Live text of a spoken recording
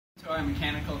To our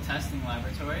mechanical testing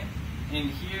laboratory. In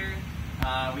here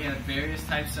we have various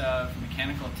types of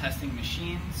mechanical testing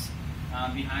machines.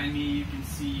 Behind me you can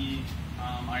see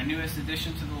our newest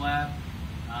addition to the lab.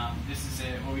 This is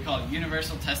what we call a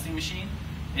universal testing machine.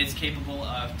 It's capable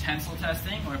of tensile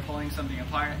testing, or pulling something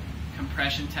apart,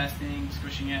 compression testing,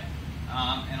 squishing it,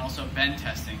 and also bend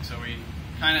testing. So we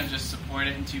kind of just support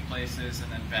it in two places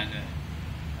and then bend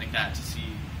it like that to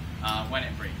see when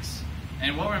it breaks.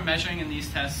 And what we're measuring in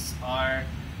these tests are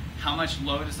how much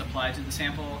load is applied to the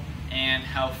sample and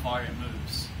how far it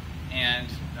moves. And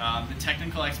the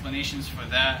technical explanations for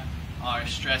that are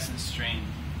stress and strain.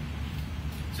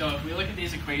 So if we look at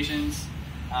these equations,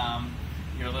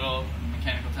 your little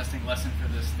mechanical testing lesson for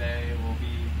this day will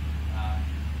be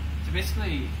to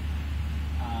basically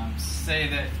say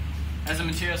that as a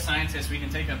material scientist, we can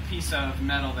take a piece of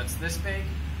metal that's this big,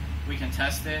 we can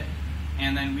test it,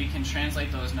 and then we can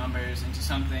translate those numbers into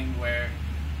something where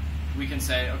we can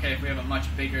say, okay, if we have a much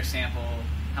bigger sample,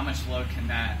 how much load can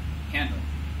that handle?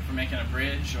 If we're making a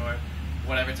bridge or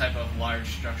whatever type of large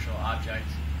structural object,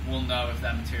 we'll know if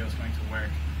that material is going to work,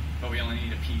 but we only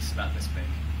need a piece about this big.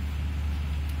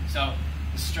 So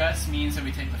the stress means that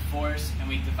we take the force and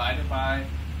we divide it by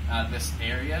this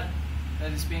area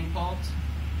that is being pulled,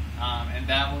 and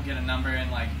that will get a number in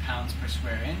like pounds per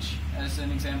square inch as an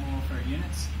example for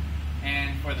units.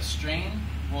 And for the strain,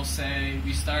 we'll say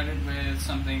we started with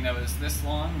something that was this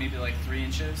long, maybe like 3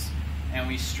 inches, and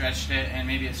we stretched it, and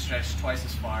maybe it stretched twice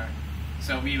as far.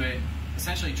 So we would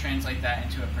essentially translate that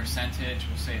into a percentage.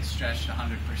 We'll say it stretched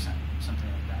 100%, something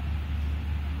like that.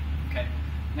 Okay.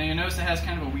 Now you'll notice it has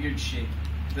kind of a weird shape.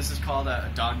 This is called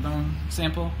a dog bone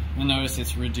sample. You'll notice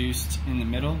it's reduced in the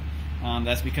middle.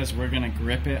 That's because we're going to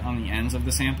grip it on the ends of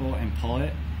the sample and pull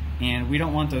it, and we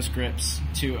don't want those grips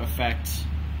to affect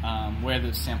where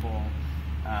the sample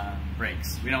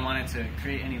breaks. We don't want it to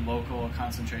create any local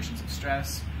concentrations of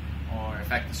stress or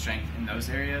affect the strength in those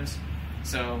areas.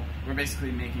 So we're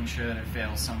basically making sure that it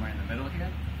fails somewhere in the middle here.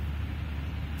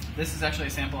 This is actually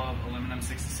a sample of aluminum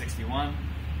 6061.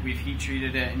 We've heat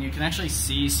treated it, and you can actually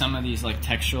see some of these like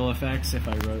textural effects if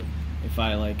I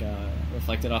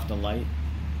reflect it off the light,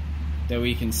 that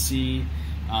we can see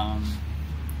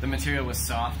the material was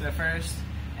soft at first,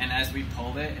 and as we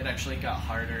pulled it, it actually got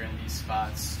harder in these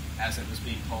spots as it was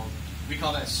being pulled. We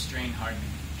call that strain hardening.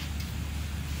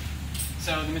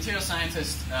 So the material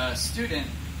scientist student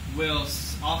will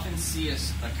often see a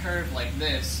curve like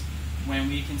this when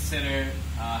we consider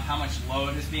how much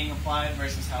load is being applied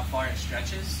versus how far it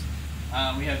stretches.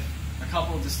 We have a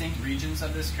couple of distinct regions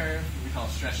of this curve we call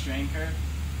stress-strain curve.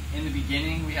 In the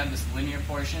beginning, we have this linear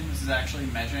portion. This is actually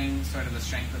measuring sort of the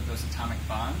strength of those atomic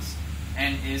bonds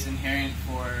and is inherent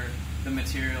for the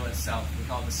material itself. We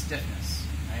call it the stiffness.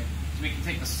 Right? So we can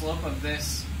take the slope of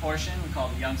this portion, we call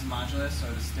it the Young's modulus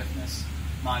or the stiffness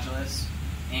modulus,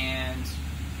 and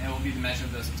it will be the measure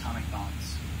of those atomic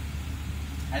bonds.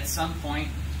 At some point,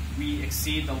 we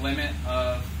exceed the limit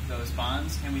of those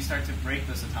bonds and we start to break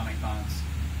those atomic bonds.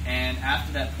 And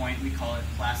after that point, we call it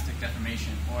plastic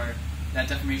deformation, or that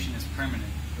deformation is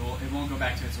permanent. It won't go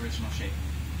back to its original shape.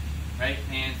 Right?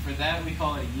 And for that, we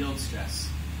call it a yield stress.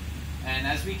 And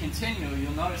as we continue,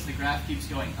 you'll notice the graph keeps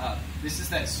going up. This is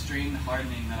that strain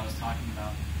hardening that I was talking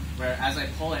about, where as I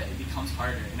pull it, it becomes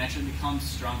harder and actually becomes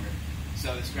stronger.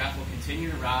 So this graph will continue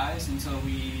to rise until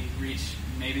we reach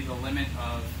maybe the limit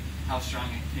of how strong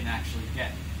it can actually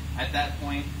get. At that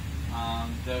point,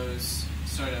 those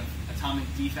sort of atomic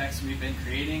defects we've been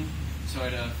creating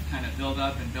sort of kind of build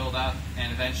up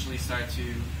and eventually start to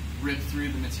rip through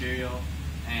the material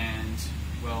and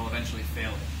will eventually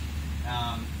fail it.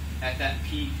 At that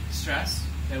peak stress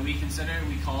that we consider,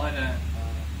 we call it an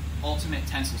ultimate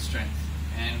tensile strength.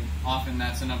 And often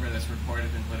that's a number that's reported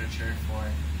in literature for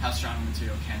how strong a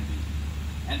material can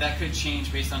be. And that could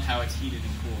change based on how it's heated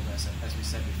and cooled, as we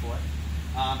said before.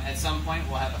 At some point,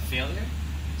 we'll have a failure.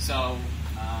 So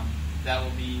that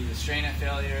will be the strain at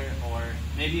failure, or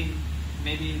maybe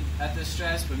at this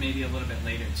stress, but maybe a little bit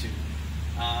later too.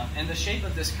 And the shape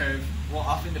of this curve will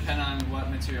often depend on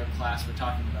what material class we're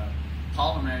talking about.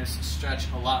 Polymers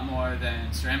stretch a lot more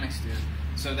than ceramics do,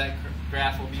 so that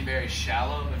graph will be very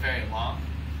shallow but very long.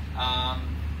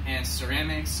 And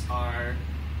ceramics are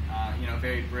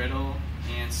very brittle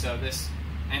and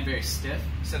very stiff,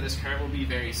 so this curve will be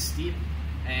very steep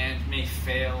and may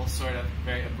fail sort of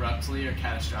very abruptly or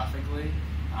catastrophically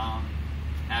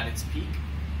at its peak.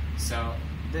 So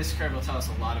this curve will tell us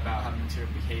a lot about how the material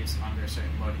behaves under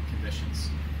certain loading conditions.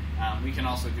 We can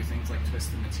also do things like twist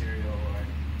the material or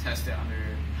test it under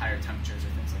higher temperatures or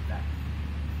things like that.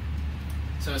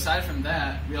 So aside from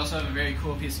that, we also have a very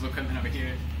cool piece of equipment over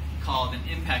here called an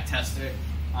impact tester.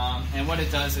 And what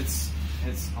it does, it's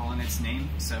all in its name,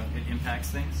 so it impacts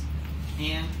things.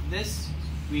 And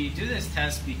we do this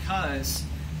test because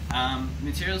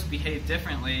materials behave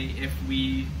differently if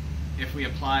we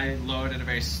apply load at a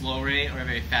very slow rate or a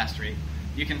very fast rate.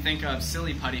 You can think of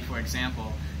silly putty, for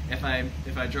example. If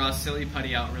I draw silly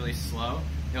putty out really slow,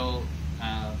 it'll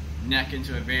neck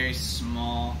into a very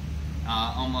small,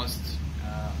 almost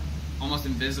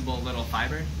invisible little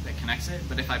fiber that connects it.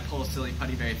 But if I pull silly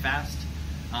putty very fast,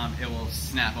 it will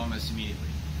snap almost immediately.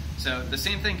 So the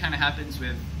same thing kind of happens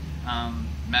with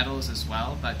metals as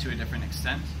well, but to a different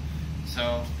extent.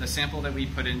 So the sample that we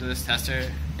put into this tester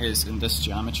is in this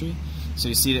geometry. So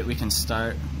you see that we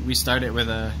start it with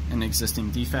an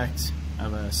existing defect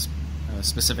of a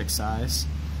specific size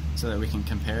so that we can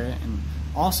compare it, and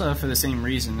also for the same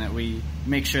reason that we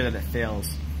make sure that it fails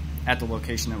at the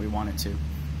location that we want it to.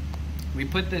 We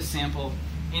put this sample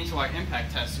into our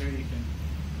impact tester.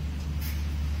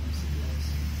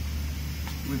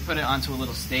 We put it onto a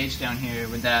little stage down here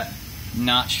with that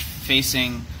notch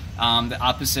facing the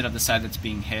opposite of the side that's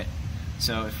being hit.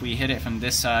 So if we hit it from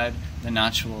this side, the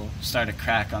notch will start to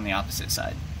crack on the opposite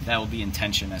side. That will be in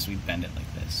tension as we bend it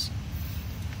like this.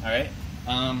 Alright,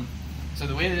 so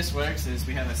the way this works is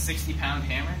we have a 60-pound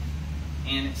hammer,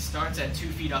 and it starts at 2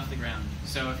 feet off the ground.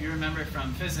 So if you remember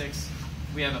from physics,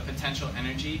 we have a potential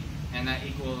energy, and that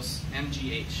equals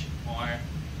mgh, or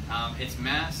its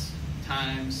mass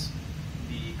times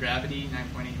the gravity,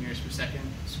 9.8 meters per second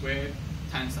squared,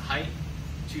 times the height,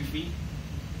 2 feet.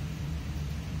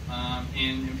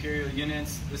 In imperial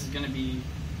units, this is going to be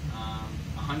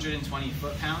 120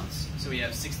 foot-pounds, so we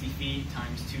have 60 feet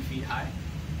times 2 feet high.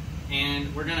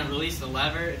 And we're going to release the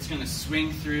lever. It's going to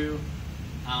swing through,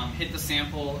 hit the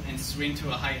sample, and swing to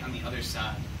a height on the other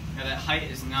side. Now that height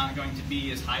is not going to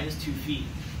be as high as 2 feet,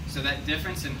 so that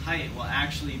difference in height will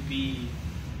actually be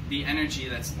the energy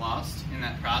that's lost in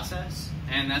that process,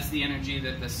 and that's the energy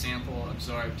that the sample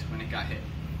absorbed when it got hit.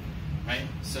 Right?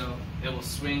 So it will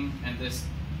swing, and this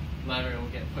lever will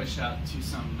get pushed out to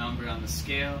some number on the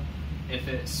scale. If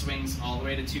it swings all the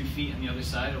way to 2 feet on the other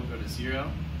side, it will go to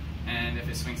 0. And if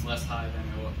it swings less high, then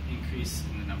it will increase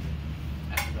in the number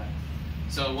after that.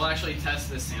 So we'll actually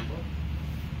test this sample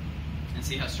and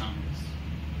see how strong it is.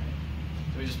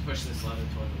 Right? So we just push this lever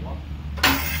toward the wall.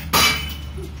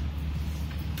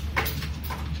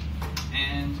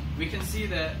 And we can see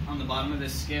that on the bottom of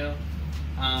this scale,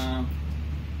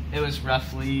 it was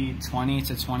roughly 20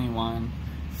 to 21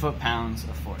 foot-pounds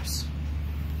of force.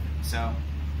 So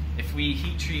if we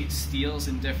heat treat steels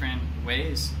in different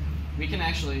ways, we can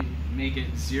actually make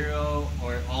it 0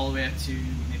 or all the way up to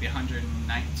maybe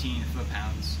 119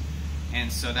 foot-pounds.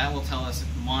 And so that will tell us,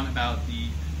 one, about the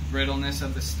brittleness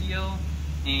of the steel,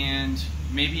 and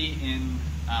maybe in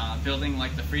a building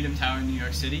like the Freedom Tower in New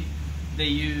York City, they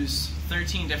use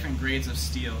 13 different grades of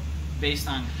steel based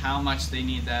on how much they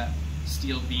need that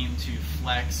steel beam to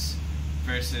flex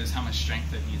versus how much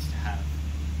strength it needs to have.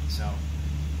 So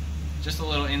just a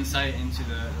little insight into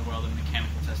the world of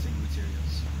mechanical testing of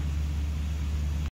materials.